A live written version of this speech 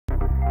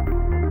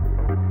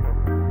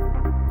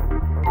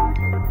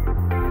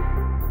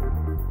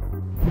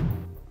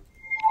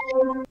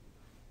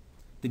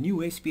The new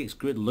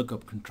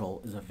ASPxGridLookup control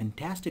is a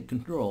fantastic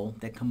control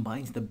that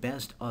combines the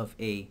best of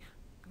a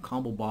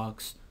combo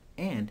box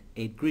and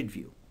a grid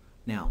view.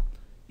 Now,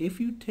 if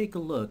you take a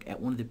look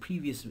at one of the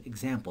previous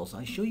examples,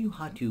 I show you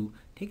how to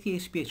take the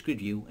ASPxGrid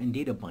view and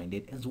data bind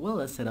it, as well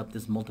as set up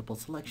this multiple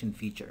selection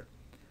feature.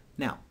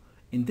 Now,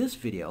 in this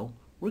video,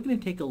 we're going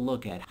to take a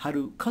look at how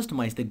to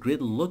customize the grid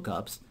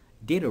lookups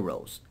data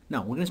rows.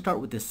 Now, we're going to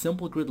start with this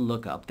simple grid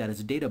lookup that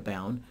is data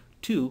bound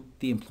to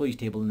the employees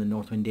table in the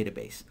Northwind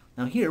database.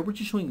 Now here, we're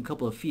just showing a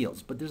couple of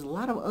fields, but there's a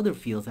lot of other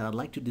fields that I'd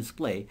like to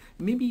display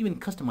and maybe even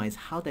customize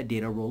how that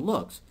data row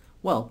looks.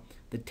 Well,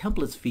 the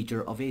templates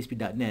feature of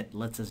ASP.NET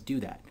lets us do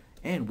that.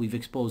 And we've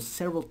exposed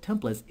several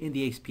templates in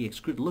the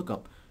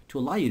ASPxGridLookup to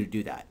allow you to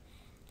do that.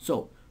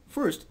 So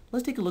first,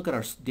 let's take a look at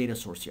our data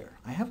source here.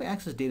 I have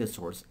access data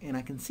source, and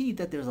I can see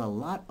that there's a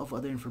lot of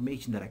other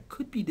information that I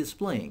could be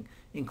displaying,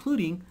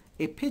 including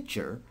a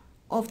picture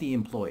of the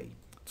employee.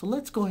 So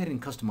let's go ahead and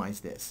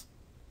customize this.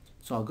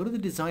 So I'll go to the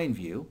design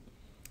view,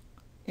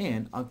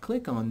 and I'll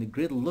click on the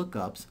grid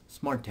lookups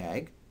smart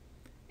tag,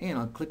 and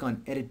I'll click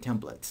on edit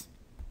templates.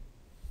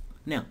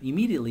 Now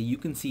immediately you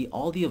can see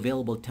all the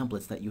available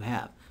templates that you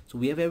have. So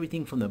we have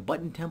everything from the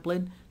button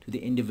template to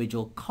the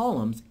individual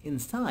columns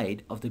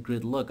inside of the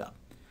grid lookup.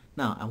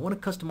 Now I want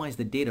to customize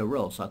the data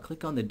row, so I'll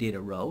click on the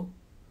data row,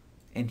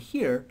 and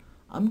here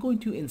I'm going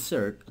to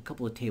insert a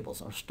couple of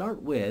tables. I'll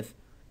start with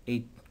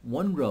a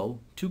one row,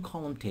 two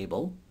column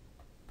table.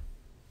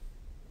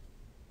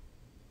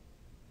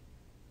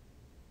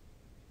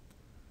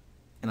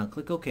 And I'll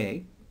click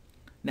OK.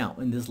 Now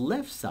in this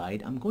left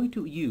side, I'm going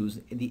to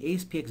use the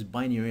ASPX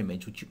binary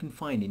image, which you can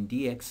find in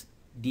DX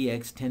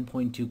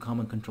 10.2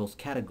 Common Controls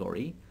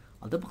category.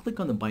 I'll double click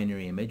on the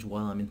binary image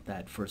while I'm in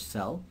that first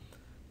cell.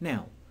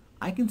 Now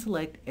I can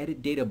select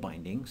Edit Data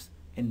Bindings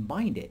and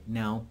bind it.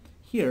 Now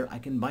here I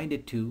can bind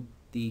it to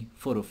the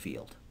photo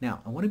field.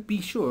 Now I want to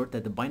be sure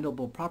that the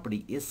bindable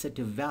property is set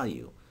to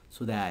value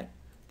so that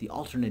the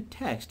alternate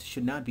text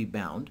should not be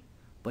bound,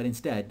 but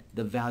instead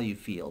the value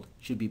field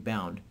should be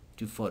bound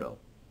to photo.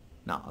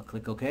 Now I'll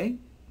click OK.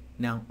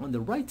 Now on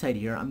the right side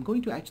here, I'm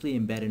going to actually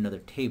embed another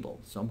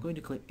table. So I'm going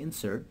to click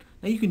Insert.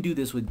 Now you can do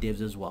this with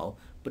divs as well,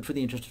 but for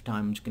the interest of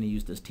time, I'm just going to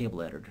use this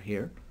table editor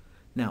here.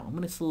 Now I'm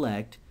going to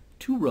select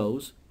two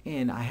rows,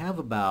 and I have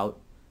about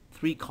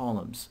 3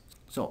 columns.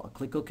 So I'll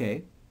click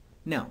OK.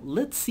 Now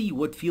let's see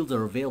what fields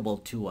are available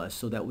to us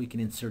so that we can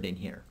insert in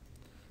here.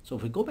 So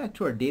if we go back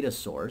to our data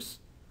source,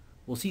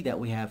 we'll see that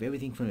we have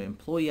everything from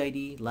employee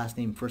ID, last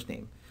name, first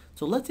name.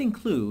 So let's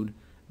include,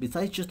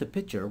 besides just a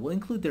picture, we'll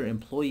include their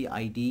employee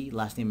ID,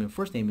 last name, and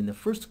first name in the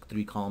first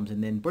 3 columns,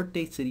 and then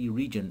birthday, city,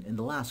 region in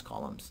the last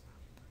columns,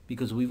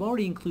 because we've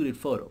already included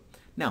photo.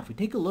 Now if we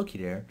take a look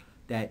here,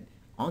 that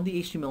on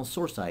the HTML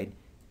source side,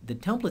 the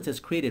templates has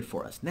created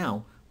for us.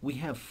 Now we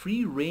have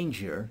free range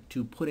here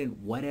to put in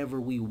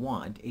whatever we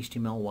want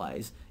HTML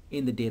wise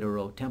in the data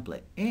row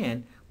template,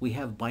 and we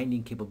have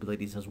binding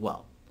capabilities as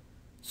well.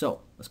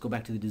 So let's go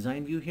back to the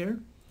design view here,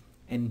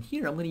 and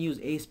here I'm going to use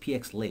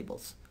ASPX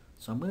labels.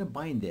 So I'm going to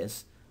bind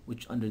this,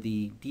 which under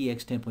the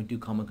DX 10.2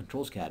 Common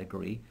Controls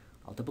category,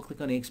 I'll double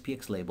click on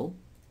ASPX label.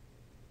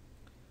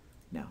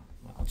 Now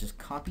I'll just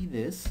copy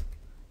this,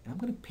 and I'm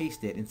going to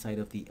paste it inside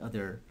of the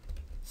other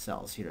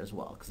cells here as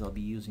well, because I'll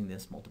be using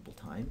this multiple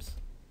times.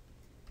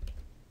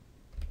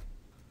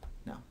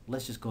 Now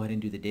let's just go ahead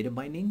and do the data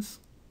bindings.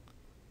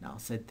 Now I'll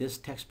set this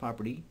text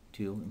property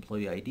to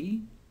employee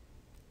ID.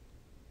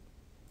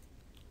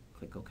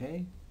 Click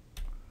OK.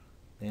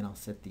 Then I'll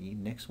set the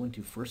next one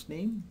to first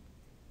name.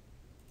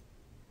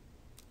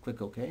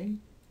 Click OK.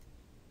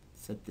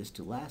 Set this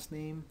to last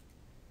name.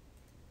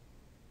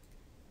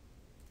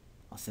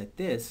 I'll set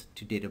this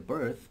to date of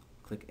birth.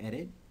 Click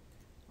Edit.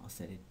 I'll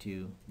set it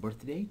to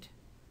birth date.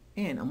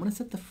 And I'm going to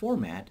set the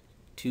format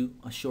to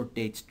a short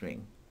date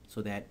string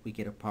so that we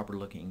get a proper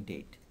looking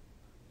date.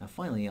 Now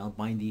finally, I'll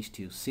bind these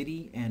to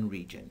city and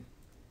region.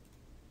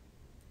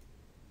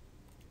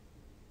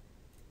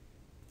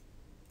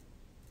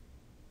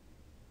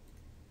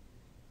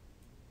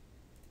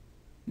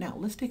 Now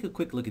let's take a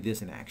quick look at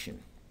this in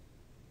action.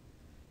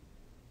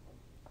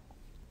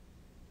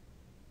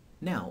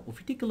 Now if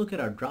we take a look at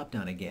our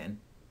drop-down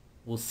again,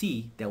 we'll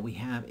see that we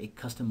have a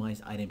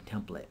customized item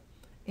template,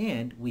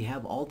 and we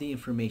have all the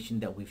information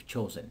that we've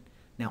chosen.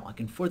 Now I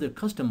can further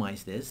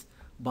customize this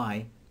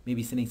by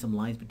maybe sending some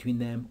lines between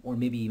them, or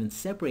maybe even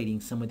separating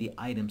some of the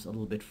items a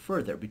little bit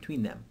further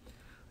between them.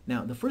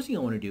 Now the first thing I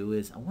want to do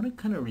is I want to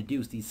kind of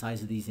reduce the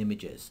size of these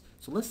images.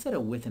 So let's set a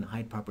width and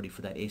height property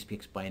for that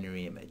ASPX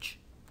binary image.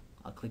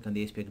 I'll click on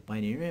the ASPX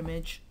binary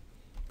image,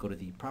 go to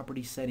the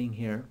property setting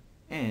here,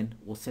 and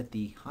we'll set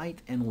the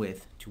height and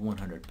width to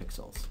 100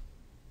 pixels.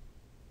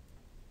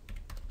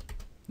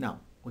 Now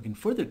we can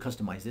further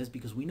customize this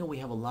because we know we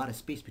have a lot of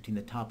space between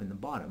the top and the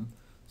bottom.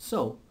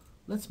 So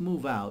let's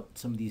move out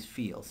some of these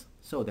fields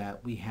so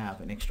that we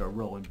have an extra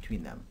row in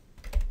between them.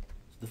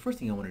 So the first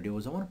thing I want to do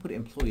is I want to put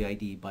employee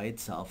ID by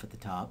itself at the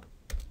top.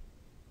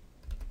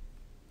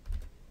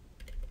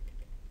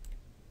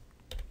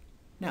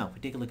 Now if we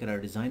take a look at our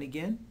design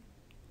again,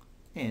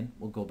 and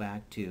we'll go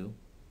back to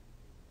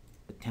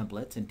the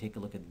templates and take a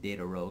look at the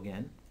data row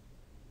again.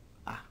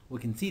 We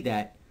can see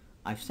that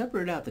I've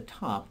separated out the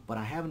top, but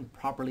I haven't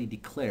properly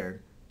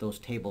declared those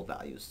table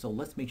values. So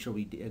let's make sure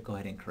we go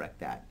ahead and correct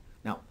that.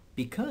 Now,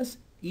 because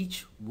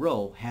each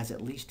row has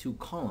at least 2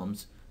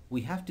 columns,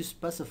 we have to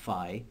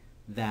specify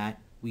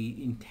that we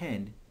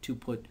intend to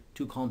put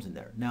 2 columns in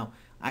there. Now,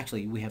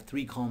 actually, we have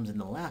 3 columns in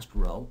the last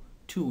row,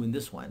 2 in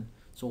this one.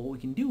 So what we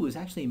can do is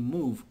actually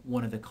move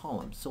one of the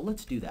columns. So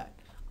let's do that.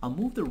 I'll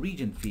move the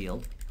region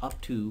field up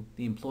to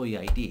the employee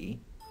ID,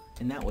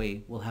 and that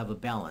way we'll have a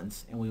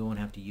balance and we won't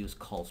have to use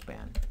call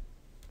span.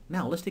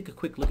 Now let's take a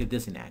quick look at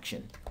this in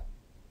action.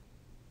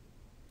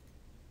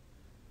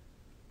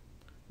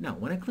 Now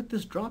when I click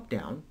this drop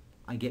down,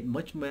 I get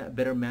much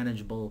better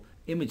manageable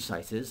image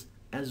sizes,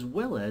 as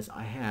well as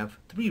I have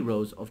 3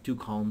 rows of 2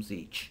 columns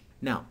each.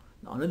 Now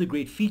another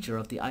great feature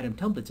of the item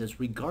templates is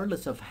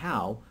regardless of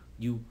how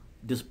you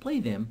display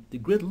them, the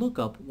grid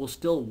lookup will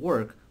still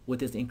work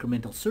with this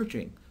incremental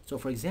searching. So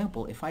for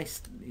example, if I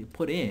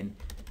put in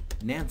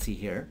Nancy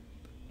here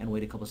and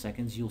wait a couple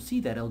seconds, you'll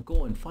see that it'll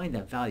go and find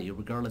that value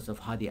regardless of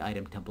how the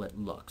item template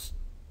looks.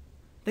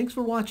 Thanks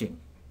for watching.